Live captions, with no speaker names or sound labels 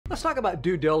Let's talk about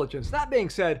due diligence. That being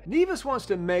said, Nevis wants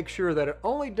to make sure that it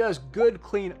only does good,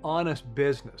 clean, honest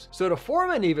business. So to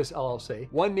form a Nevis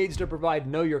LLC, one needs to provide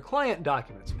Know Your Client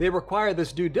documents. They require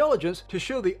this due diligence to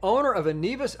show the owner of a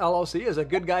Nevis LLC is a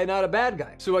good guy, not a bad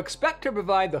guy. So expect to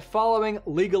provide the following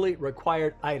legally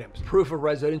required items. Proof of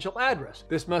residential address.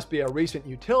 This must be a recent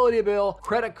utility bill,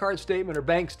 credit card statement, or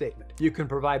bank statement. You can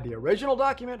provide the original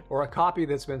document or a copy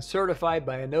that's been certified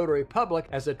by a notary public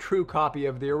as a true copy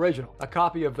of the original. A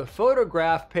copy of the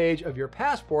photograph page of your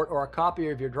passport or a copy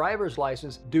of your driver's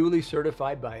license duly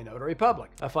certified by a notary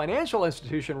public. A financial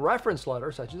institution reference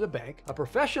letter, such as a bank, a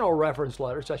professional reference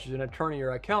letter, such as an attorney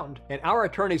or accountant, and our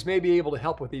attorneys may be able to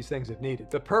help with these things if needed.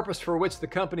 The purpose for which the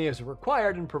company is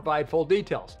required and provide full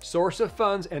details. Source of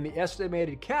funds and the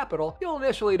estimated capital you'll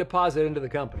initially deposit into the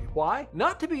company. Why?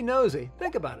 Not to be nosy.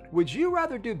 Think about it. Would you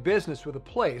rather do business with a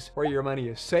place where your money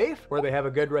is safe, where they have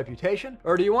a good reputation,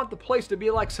 or do you want the place to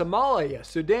be like Somalia,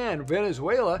 Sudan,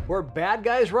 Venezuela, where bad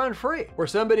guys run free, where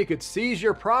somebody could seize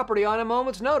your property on a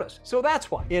moment's notice? So that's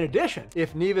why. In addition,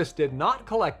 if Nevis did not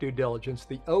collect due diligence,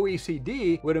 the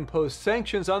OECD would impose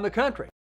sanctions on the country.